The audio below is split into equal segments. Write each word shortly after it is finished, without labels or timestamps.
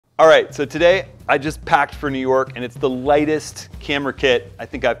All right, so today I just packed for New York, and it's the lightest camera kit I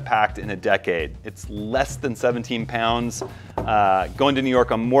think I've packed in a decade. It's less than 17 pounds. Going to New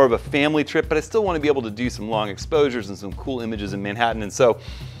York on more of a family trip, but I still want to be able to do some long exposures and some cool images in Manhattan. And so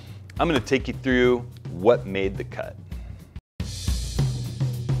I'm going to take you through what made the cut.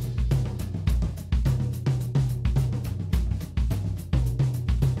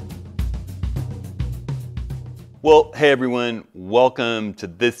 Well, hey everyone, welcome to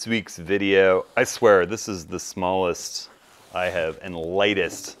this week's video. I swear this is the smallest I have and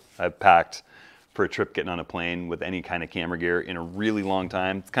lightest I've packed for a trip getting on a plane with any kind of camera gear in a really long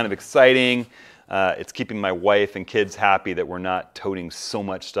time. It's kind of exciting. It's keeping my wife and kids happy that we're not toting so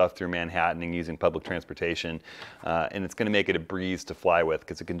much stuff through Manhattan and using public transportation. And it's gonna make it a breeze to fly with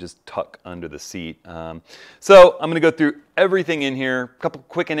because it can just tuck under the seat. So I'm gonna go through everything in here. A couple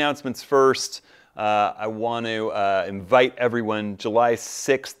quick announcements first. I want to invite everyone, July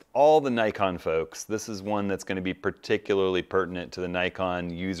 6th, all the Nikon folks. This is one that's going to be particularly pertinent to the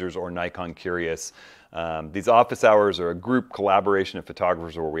Nikon users or Nikon curious. These office hours are a group collaboration of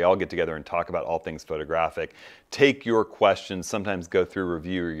photographers where we all get together and talk about all things photographic. Take your questions, sometimes go through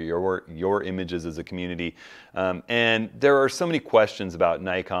review your images as a community. And there are so many questions about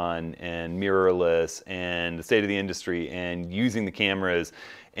Nikon and mirrorless and the state of the industry and using the cameras.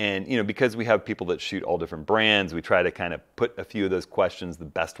 And you know, because we have people that shoot all different brands, we try to kind of put a few of those questions, the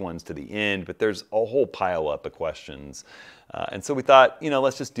best ones, to the end, but there's a whole pile up of questions. And so we thought, you know,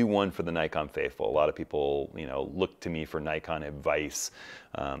 let's just do one for the Nikon faithful. A lot of people, you know, look to me for Nikon advice.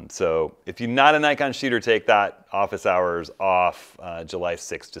 So if you're not a Nikon shooter, take that office hours off July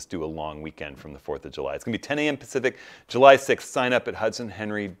 6th. Just do a long weekend from the 4th of July. It's gonna be 10 a.m. Pacific, July 6th. Sign up at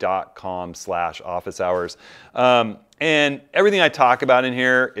hudsonhenry.com/office hours. And everything I talk about in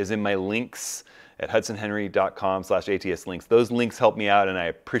here is in my links at hudsonhenry.com/ATS links. Those links help me out and I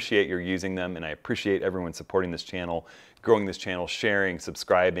appreciate your using them, and I appreciate everyone supporting this channel, growing this channel, sharing,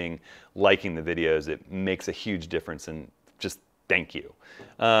 subscribing, liking the videos. It makes a huge difference, and just thank you.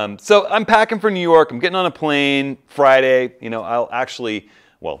 So I'm packing for New York. I'm getting on a plane Friday. You know, I'll actually,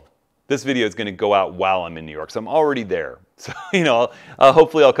 well, this video is gonna go out while I'm in New York, so I'm already there. So, you know,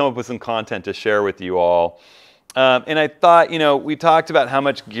 hopefully I'll come up with some content to share with you all. And I thought, you know, we talked about how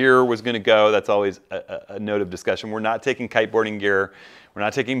much gear was going to go. That's always a note of discussion. We're not taking kiteboarding gear. We're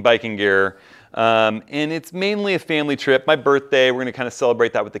not taking biking gear. And it's mainly a family trip. My birthday, we're going to kind of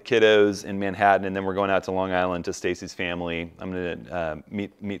celebrate that with the kiddos in Manhattan. And then we're going out to Long Island to Stacy's family. I'm going to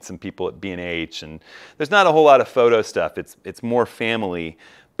meet some people at B&H. And there's not a whole lot of photo stuff. It's more family.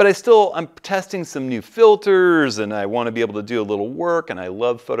 But I'm testing some new filters, and I want to be able to do a little work, and I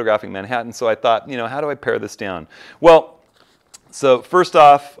love photographing Manhattan, so I thought, you know, how do I pare this down? Well, so first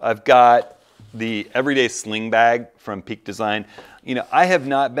off, I've got the everyday sling bag from Peak Design. You know, I have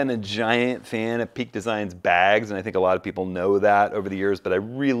not been a giant fan of Peak Design's bags, and I think a lot of people know that over the years, but I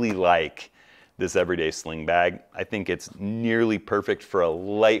really like this everyday sling bag. I think it's nearly perfect for a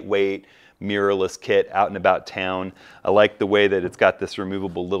lightweight, mirrorless kit out and about town. I like the way that it's got this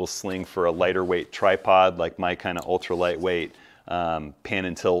removable little sling for a lighter weight tripod, like my kind of ultra lightweight pan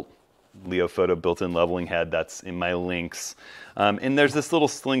and tilt Leo Photo built-in leveling head that's in my links. And there's this little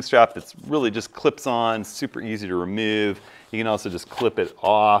sling strap that's really just clips on, super easy to remove. You can also just clip it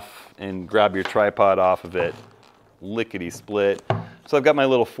off and grab your tripod off of it, lickety split. So I've got my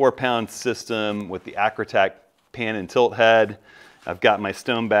little 4-pound system with the Acrotac pan and tilt head. I've got my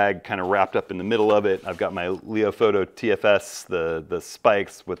stone bag kind of wrapped up in the middle of it. I've got my Leo Photo TFS, the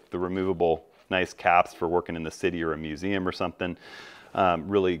spikes with the removable nice caps for working in the city or a museum or something.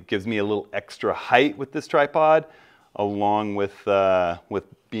 Really gives me a little extra height with this tripod, along with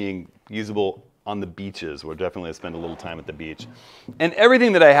being usable on the beaches, where definitely I spend a little time at the beach. And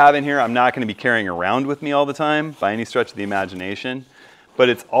everything that I have in here, I'm not going to be carrying around with me all the time by any stretch of the imagination, but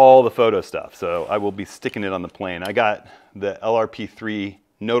it's all the photo stuff. So I will be sticking it on the plane. I got the LRP3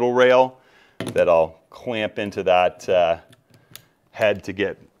 nodal rail that I'll clamp into that head to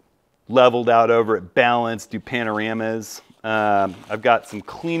get leveled out over it, balanced, do panoramas. I've got some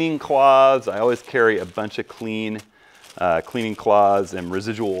cleaning cloths. I always carry a bunch of cleaning cloths and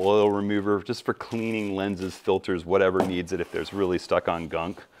residual oil remover just for cleaning lenses, filters, whatever needs it if there's really stuck on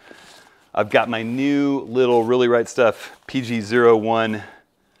gunk. I've got my new little Really Right Stuff PG-01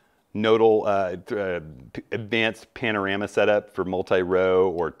 nodal advanced panorama setup for multi-row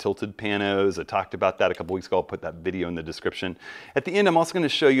or tilted panos. I talked about that a couple weeks ago. I'll put that video in the description. At the end, I'm also going to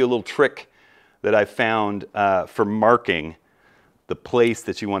show you a little trick that I found for marking the place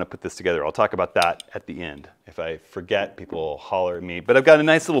that you want to put this together. I'll talk about that at the end. If I forget, people will holler at me. But I've got a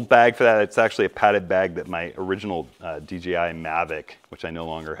nice little bag for that. It's actually a padded bag that my original DJI Mavic, which I no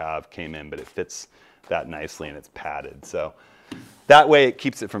longer have, came in, but it fits that nicely and it's padded. So that way it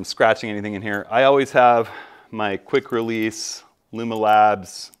keeps it from scratching anything in here. I always have my quick release Luma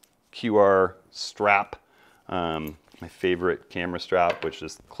Labs QR strap, my favorite camera strap, which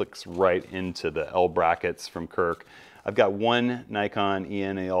just clicks right into the L brackets from Kirk. I've got one Nikon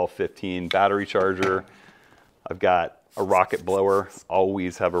ENAL15 battery charger. I've got a rocket blower.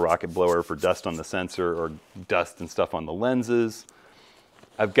 Always have a rocket blower for dust on the sensor or dust and stuff on the lenses.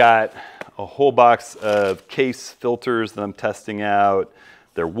 I've got a whole box of case filters that I'm testing out.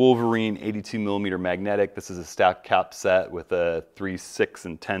 They're Wolverine 82mm magnetic. This is a stack cap set with a 3, 6,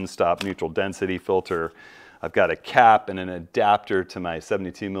 and 10 stop neutral density filter. I've got a cap and an adapter to my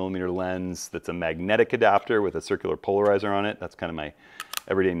 72mm lens that's a magnetic adapter with a circular polarizer on it. That's kind of my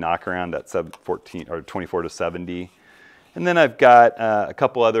everyday knockaround, that sub 14 or 24 to 70. And then I've got a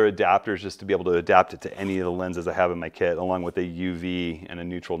couple other adapters just to be able to adapt it to any of the lenses I have in my kit, along with a UV and a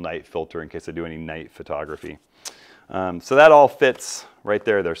neutral night filter in case I do any night photography. So that all fits right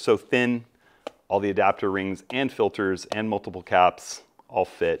there. They're so thin. All the adapter rings and filters and multiple caps all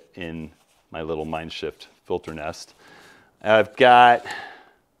fit in my little Mindshift filter nest. I've got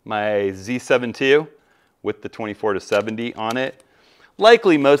my Z7 II with the 24 to 70 on it.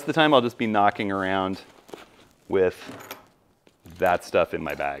 Likely most of the time I'll just be knocking around with that stuff in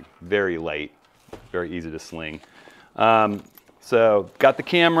my bag. Very light, very easy to sling. So got the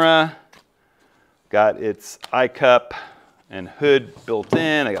camera, got its eye cup and hood built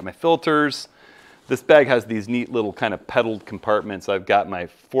in. I got my filters. This bag has these neat little kind of pedaled compartments. I've got my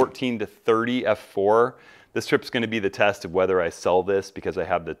 14 to 30 f4. This trip's going to be the test of whether I sell this because I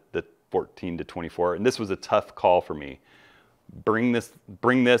have the 14 to 24. And this was a tough call for me. Bring this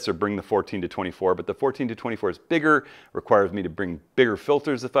or bring the 14 to 24. But the 14 to 24 is bigger, requires me to bring bigger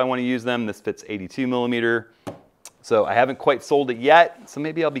filters if I want to use them. This fits 82mm. So I haven't quite sold it yet, so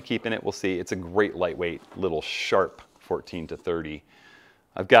maybe I'll be keeping it. We'll see. It's a great lightweight, little sharp 14 to 30.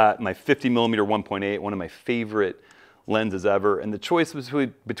 I've got my 50mm 1.8, one of my favorite lenses ever, and the choice was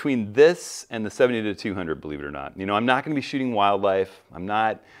between this and the 70 to 200, believe it or not. You know, I'm not going to be shooting wildlife. I'm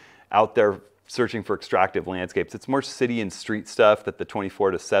not out there searching for extractive landscapes. It's more city and street stuff that the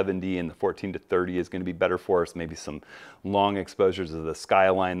 24 to 70 and the 14 to 30 is going to be better for us. Maybe some long exposures of the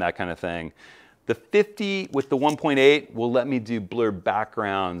skyline, that kind of thing. The 50 with the 1.8 will let me do blurred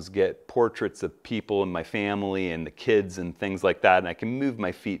backgrounds, get portraits of people in my family and the kids and things like that, and I can move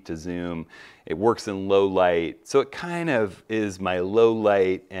my feet to zoom. It works in low light, so it kind of is my low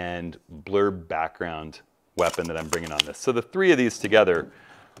light and blurred background weapon that I'm bringing on this. So the three of these together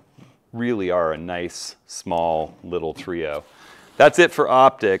really are a nice, small, little trio. That's it for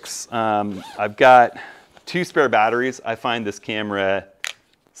optics. I've got 2 spare batteries. I find this camera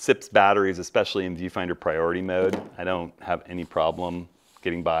sips batteries, especially in viewfinder priority mode. I don't have any problem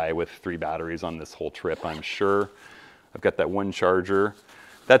getting by with 3 batteries on this whole trip, I'm sure. I've got that one charger.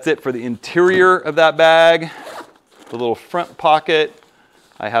 That's it for the interior of that bag. The little front pocket.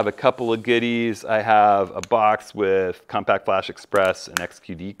 I have a couple of goodies. I have a box with Compact Flash Express and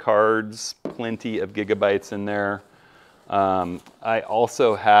XQD cards, plenty of gigabytes in there. I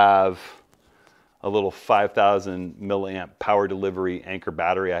also have a little 5,000 milliamp power delivery Anchor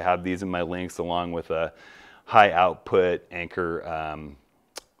battery. I have these in my links along with a high output Anchor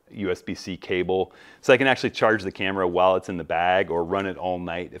USB-C cable. So I can actually charge the camera while it's in the bag or run it all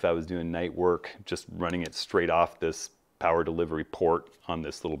night if I was doing night work, just running it straight off this power delivery port on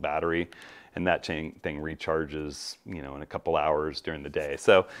this little battery. And that thing recharges, you know, in a couple hours during the day.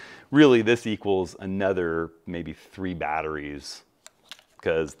 So really this equals another maybe 3 batteries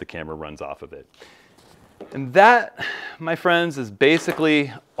because the camera runs off of it. And that, my friends, is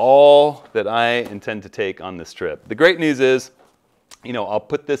basically all that I intend to take on this trip. The great news is, you know, I'll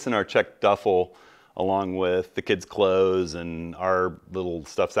put this in our checked duffel along with the kids' clothes and our little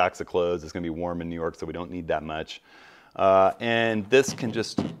stuffed sacks of clothes. It's gonna be warm in New York, so we don't need that much. And this can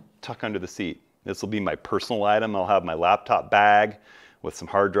just tuck under the seat. This will be my personal item. I'll have my laptop bag with some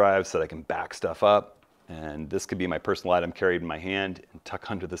hard drives so that I can back stuff up. And this could be my personal item carried in my hand and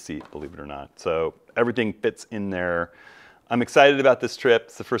tuck under the seat, believe it or not. So everything fits in there. I'm excited about this trip.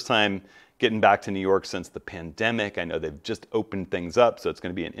 It's the first time getting back to New York since the pandemic. I know they've just opened things up, so it's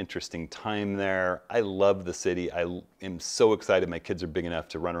going to be an interesting time there. I love the city. I am so excited my kids are big enough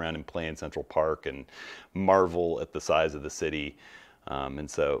to run around and play in Central Park and marvel at the size of the city.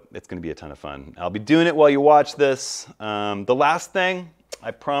 And so it's going to be a ton of fun. I'll be doing it while you watch this. The last thing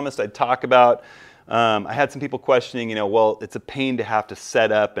I promised I'd talk about I had some people questioning, you know, well, it's a pain to have to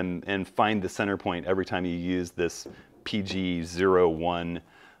set up and find the center point every time you use this PG-01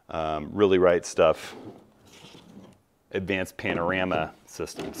 Really Right Stuff advanced panorama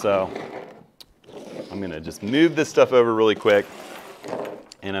system. So I'm going to just move this stuff over really quick,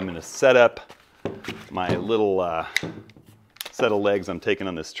 and I'm going to set up my little set of legs I'm taking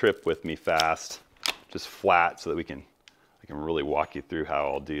on this trip with me fast, just flat, so that I can really walk you through how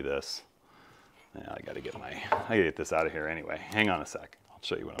I'll do this. Now I got to get this out of here anyway. Hang on a sec. I'll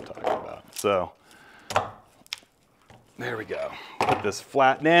show you what I'm talking about. So there we go. Put this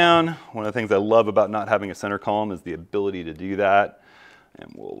flat down. One of the things I love about not having a center column is the ability to do that.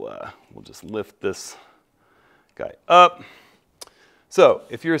 And we'll just lift this guy up. So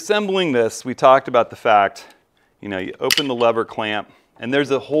if you're assembling this, we talked about the fact, you know, you open the lever clamp, and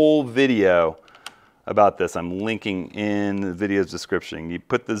there's a whole video about this. I'm linking in the video's description. You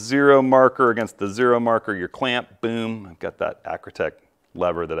put the 0 marker against the 0 marker, your clamp, boom. I've got that Acrotech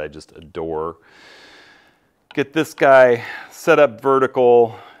lever that I just adore. Get this guy set up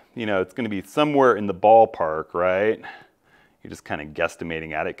vertical. You know, it's going to be somewhere in the ballpark, right? You're just kind of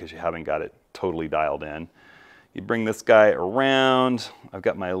guesstimating at it because you haven't got it totally dialed in. You bring this guy around. I've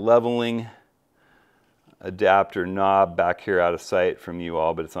got my leveling adapter knob back here out of sight from you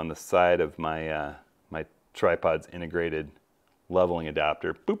all, but it's on the side of my my tripod's integrated leveling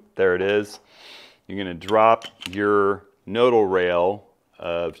adapter. Boop, there it is. You're going to drop your nodal rail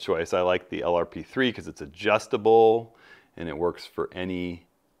of choice. I like the LRP3 because it's adjustable and it works for any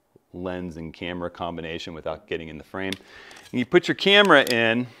lens and camera combination without getting in the frame. And you put your camera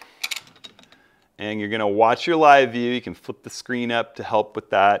in, and you're going to watch your live view. You can flip the screen up to help with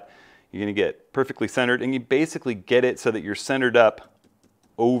that. You're going to get perfectly centered, and you basically get it so that you're centered up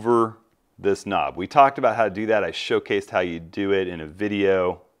over this knob. We talked about how to do that. I showcased how you do it in a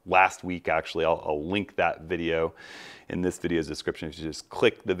video last week, actually. I'll link that video in this video's description. If you just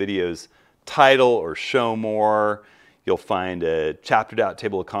click the video's title or show more, you'll find a chaptered out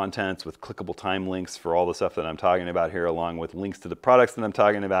table of contents with clickable time links for all the stuff that I'm talking about here, along with links to the products that I'm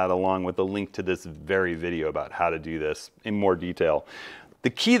talking about, along with a link to this very video about how to do this in more detail. The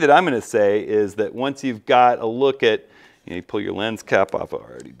key that I'm going to say is that once you've got a look at, you pull your lens cap off. I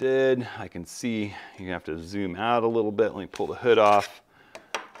already did. I can see you're gonna have to zoom out a little bit. Let me pull the hood off.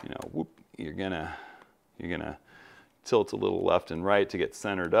 You know, whoop, you're gonna tilt a little left and right to get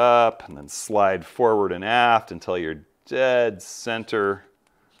centered up, and then slide forward and aft until you're dead center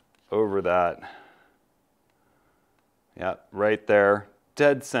over that. Yeah, right there,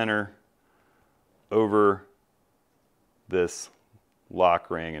 dead center over this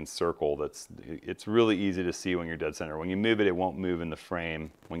lock ring and circle. It's really easy to see when you're dead center. When you move it, it won't move in the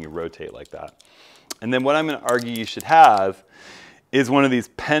frame when you rotate like that. And then what I'm going to argue you should have is one of these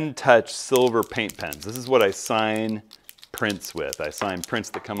Pen Touch silver paint pens. This is what I sign prints with. I sign prints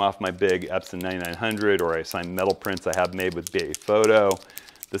that come off my big Epson 9900, or I sign metal prints I have made with BA Photo.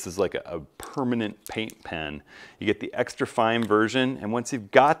 This is like a permanent paint pen. You get the extra fine version, and once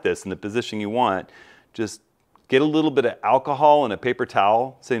you've got this in the position you want, just get a little bit of alcohol and a paper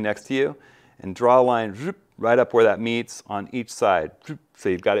towel sitting next to you, and draw a line right up where that meets on each side, so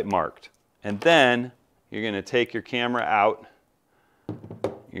you've got it marked. And then you're going to take your camera out,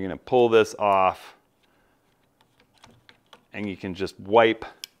 you're going to pull this off, and you can just wipe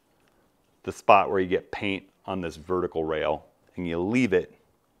the spot where you get paint on this vertical rail, and you leave it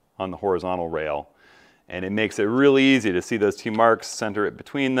on the horizontal rail. And it makes it really easy to see those two marks, center it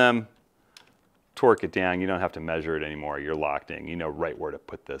between them, torque it down. You don't have to measure it anymore. You're locked in. You know right where to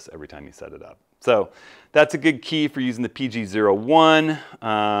put this every time you set it up. So that's a good key for using the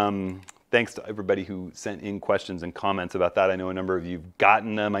PG-01. Thanks to everybody who sent in questions and comments about that. I know a number of you have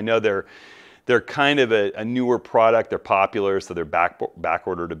gotten them. I know they're kind of a newer product. They're popular, so they're back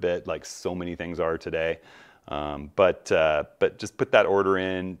ordered a bit, like so many things are today. But just put that order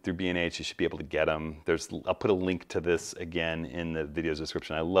in through B&H. You should be able to get them. I'll put a link to this again in the video's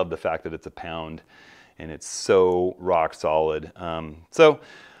description. I love the fact that it's a pound and it's so rock solid. All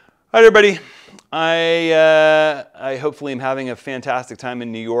right, everybody. I hopefully am having a fantastic time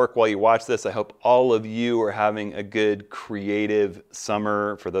in New York while you watch this. I hope all of you are having a good creative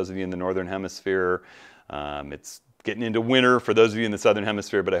summer. For those of you in the Northern Hemisphere, it's getting into winter for those of you in the Southern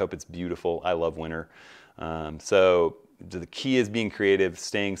Hemisphere, but I hope it's beautiful. I love winter. So the key is being creative,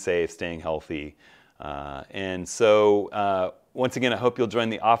 staying safe, staying healthy. Once again, I hope you'll join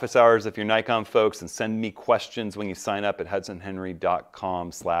the office hours if you're Nikon folks, and send me questions when you sign up at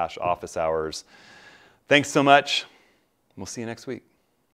hudsonhenry.com/office hours. Thanks so much. We'll see you next week.